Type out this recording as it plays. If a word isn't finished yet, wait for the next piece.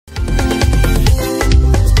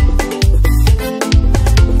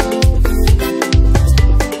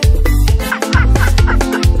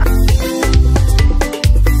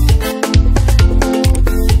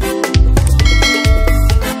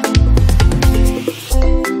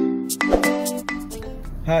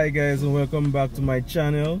Hi guys, and welcome back to my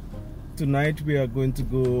channel. Tonight we are going to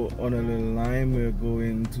go on a little line. We're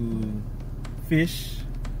going to fish,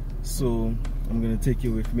 so I'm gonna take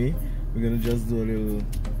you with me. We're gonna just do a little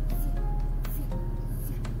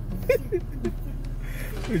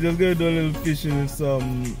we're just gonna do a little fishing with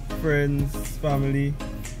some friends, family,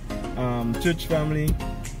 church family,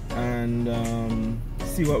 and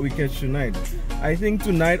see what we catch tonight. I think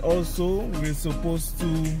tonight also we're supposed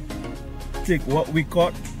to take what we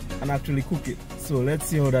caught and actually cook it. So let's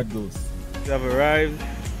see how that goes. We have arrived,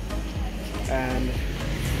 and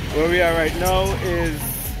where we are right now is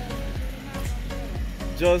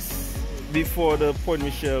just before the Port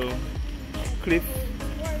Michel cliff.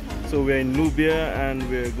 So we're in Nubia and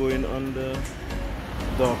we're going on the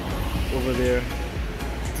dock over there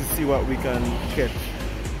to see what we can catch.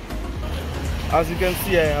 As you can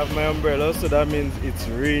see, I have my umbrella, so that means it's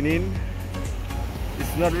raining.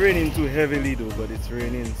 It's not raining too heavily though, but it's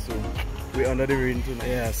raining, so we're under the rain tonight.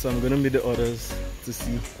 Yeah, so I'm gonna meet the others to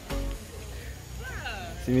see.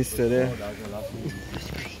 See Mr. there?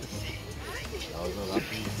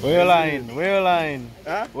 Where you lying? Where you lying?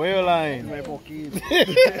 Huh? Where you lying? My pocket.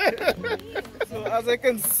 So as I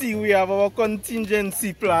can see, we have our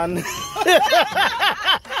contingency plan. In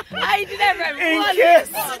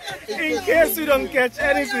case we don't catch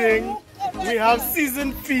anything, we have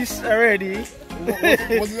seasoned fish already.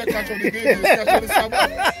 Was it the catch of the day? Was it catch of the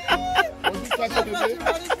Sabbath? Was it catch of the day?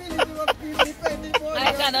 I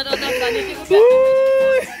cannot understand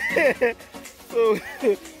it. So,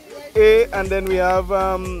 and then we have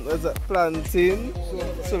what's that, plantain,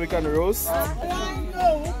 so we can roast.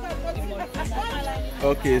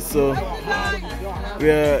 Okay, so we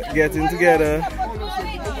are getting together,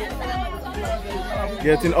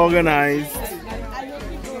 getting organized.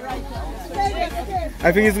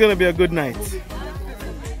 I think it's gonna be a good night.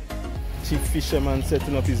 Chief fisherman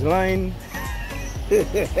setting up his line.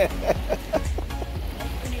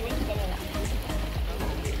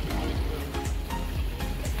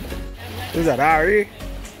 Is that Harry?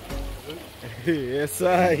 Yes,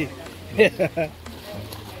 I.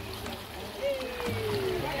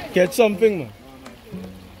 Catch something, man.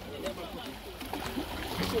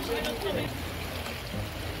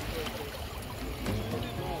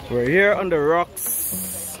 We're here on the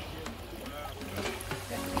rocks,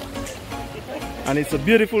 and it's a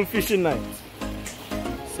beautiful fishing night.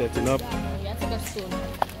 Setting up the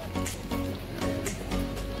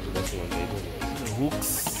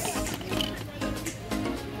hooks.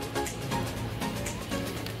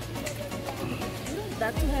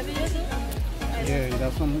 That's too heavy, is it? Yeah,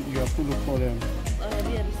 that's one you have to look for them.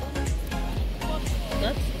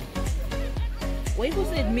 That's. Wait, who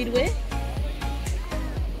said midway?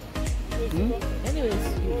 Anyways,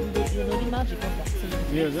 you know the magic of that.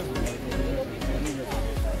 Yeah, definitely.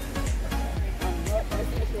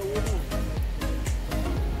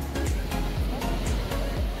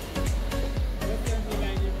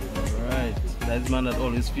 Right, that's man that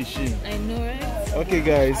always fishing. I know, right? Okay,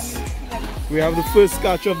 guys, we have the first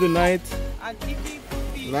catch of the night.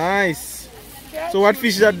 Nice. So what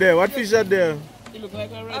fish is that there? What fish is that there?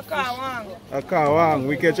 A kawang. A kawang.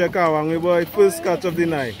 We catch a kawang, we boy. First catch of the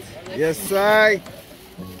night. Yes, I.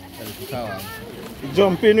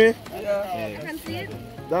 Jump in, we? Yeah. I can see it.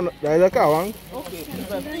 That is a kawang. Okay,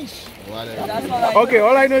 it's a fish. Okay,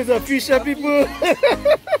 all I know is a fish, people.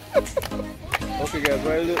 Okay, guys,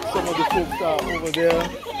 while some of the folks are over there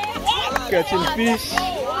catching fish,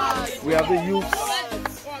 we have the youths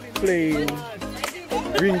playing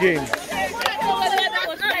green games. What? Want to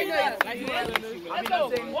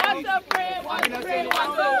pray, want to pray,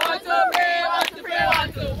 want to pray, want to pray, want to pray,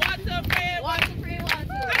 want to pray, want to pray, want to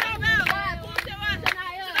pray,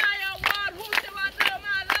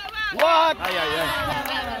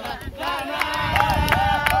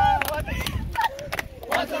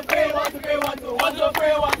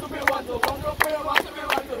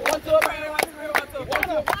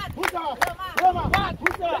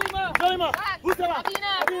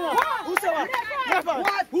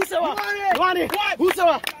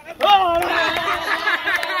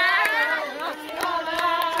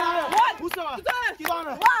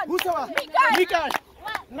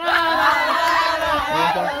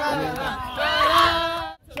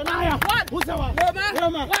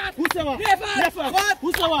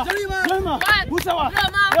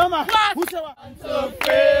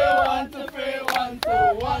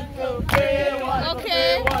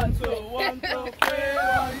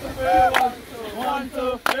 to pray, want to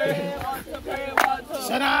pray, want to pray,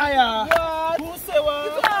 Shania.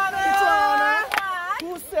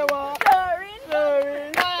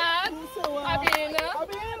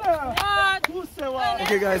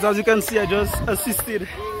 Okay guys, as you can see, I just assisted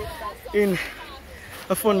in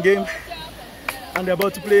a fun game and they're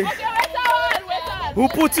about to play. Who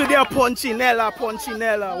put you there, Punchinella?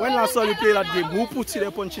 Punchinella. When last saw you play that game? Who put you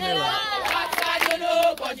there, Punchinella? What can you do,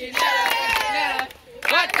 Punchinella?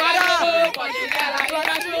 What can you do, Punchinella?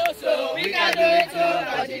 So we can do it too,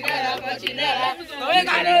 Punchinella, Punchinella. We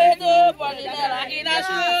can do it too, Punchinella. In a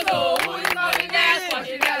shoe, so who is going next,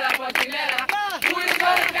 Punchinella, Punchinella? Who is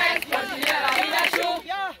going next, Punchinella? In a shoe.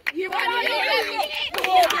 You want to do it?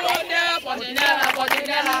 Who put there, Punchinella,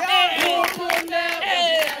 Punchinella? Who put there,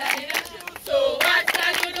 Punchinella? In a shoe. So what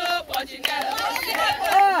can you do, Punchinella?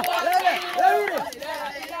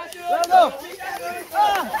 Let's go.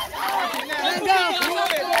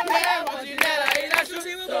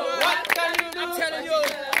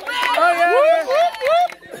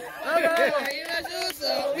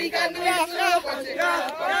 We can do it too, Punchinella.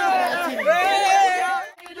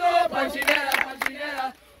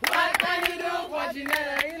 What can you do,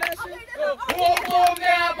 Punchinella? In a shoe. Boom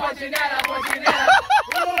there, Punchinella, Punchinella.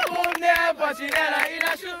 Boom there, Punchinella. In a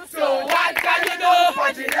shoe. So what can you do,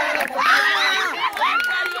 Punchinella, Punchinella?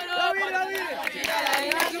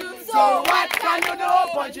 So what can you do,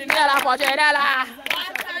 Punchinella, Punchinella?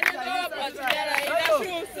 What can you do, Punchinella? In a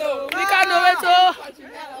shoe. So we can do it too.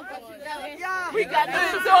 We can do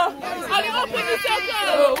it too. I'll give up with the second.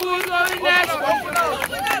 So who's going next?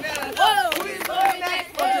 Who is going next?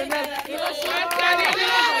 Punchinella. In a shoe. What can you do,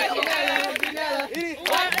 Punchinella?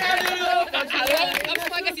 What can you do,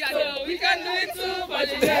 Punchinella? So we can do it too,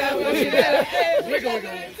 Punchinella, Punchinella. Wiggle.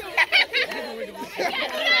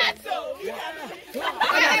 So we can do it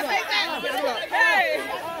too. Hey!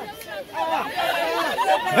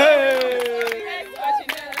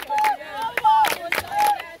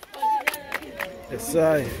 Yes,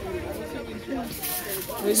 I.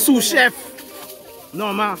 Sous chef.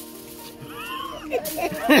 Normal.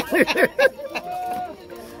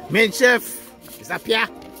 Main chef. Is that Pierre?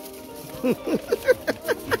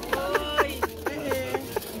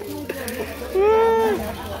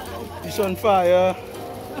 Fish on fire.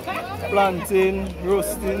 Planting,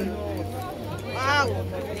 roasting. Wow.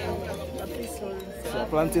 So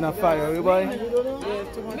planting a fire, everybody.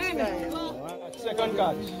 Second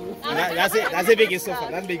catch. That's the biggest so far.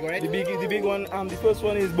 That's big, right? The big one. The first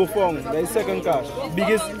one is Bofong. That is second catch.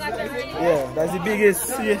 Biggest. Yeah, that's the biggest.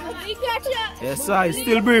 Yeah. Yes, sir. He's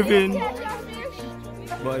still breathing.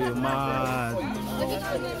 Boy, you mad.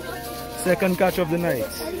 Second catch of the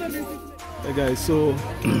night. Hey guys, so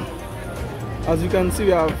as you can see,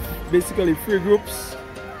 we have basically three groups.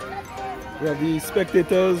 We have the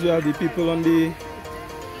spectators, we have the people on the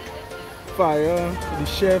fire, the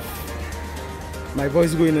chef. My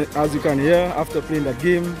voice going as you can hear after playing that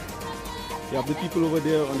game. You have the people over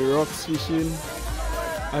there on the rocks fishing,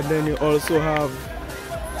 and then you also have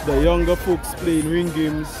the younger folks playing ring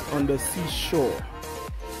games on the seashore.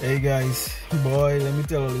 Hey guys, boy, let me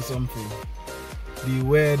tell you something. The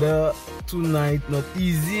weather tonight not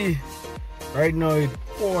easy. Right now it's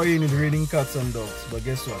pouring, it's raining cats and dogs, but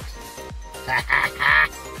guess what?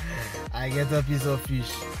 I get a piece of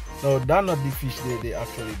fish. No, that's not the fish they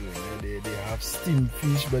actually doing. They have steamed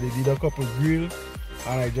fish, but they did a couple grill,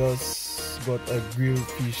 and I just got a grilled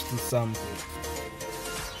fish to sample.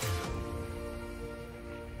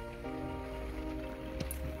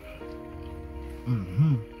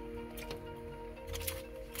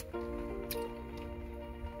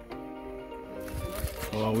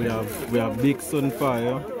 Oh, we have bakes on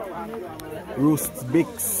fire, roast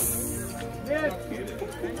bakes,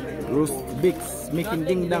 making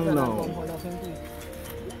ding dong now.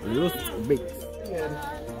 Roast bakes.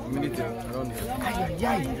 What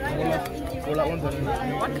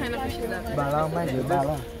kind of fish is that? Balang.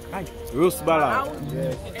 Roast balang.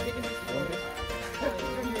 Yes.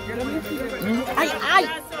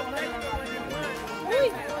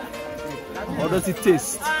 How does it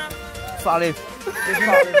taste? Solid.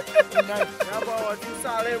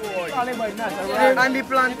 And the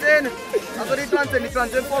plantain, after the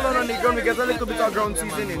plantain fall on the ground, we get a little bit of ground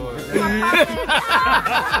seasoning.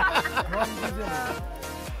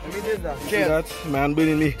 See that? Man,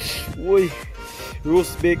 believe me. Oi.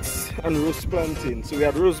 Roast bakes and roast plantain. So we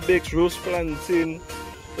had roast bakes, roast plantain,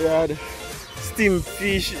 we had steamed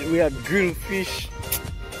fish, we had grilled fish.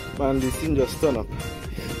 Man, this thing just turned up.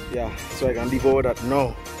 Yeah, so I can devour that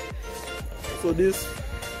now. So this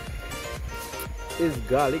is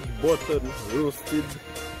garlic buttered roasted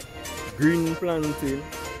green plantain.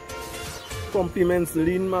 Compliments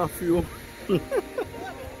Lean Matthew.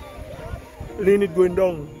 Lean, it going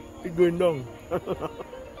down. It going down.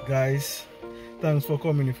 Guys, thanks for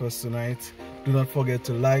coming with us tonight. Do not forget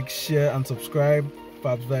to like, share and subscribe.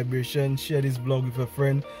 Fab's Vibration. Share this vlog with a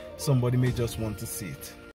friend. Somebody may just want to see it.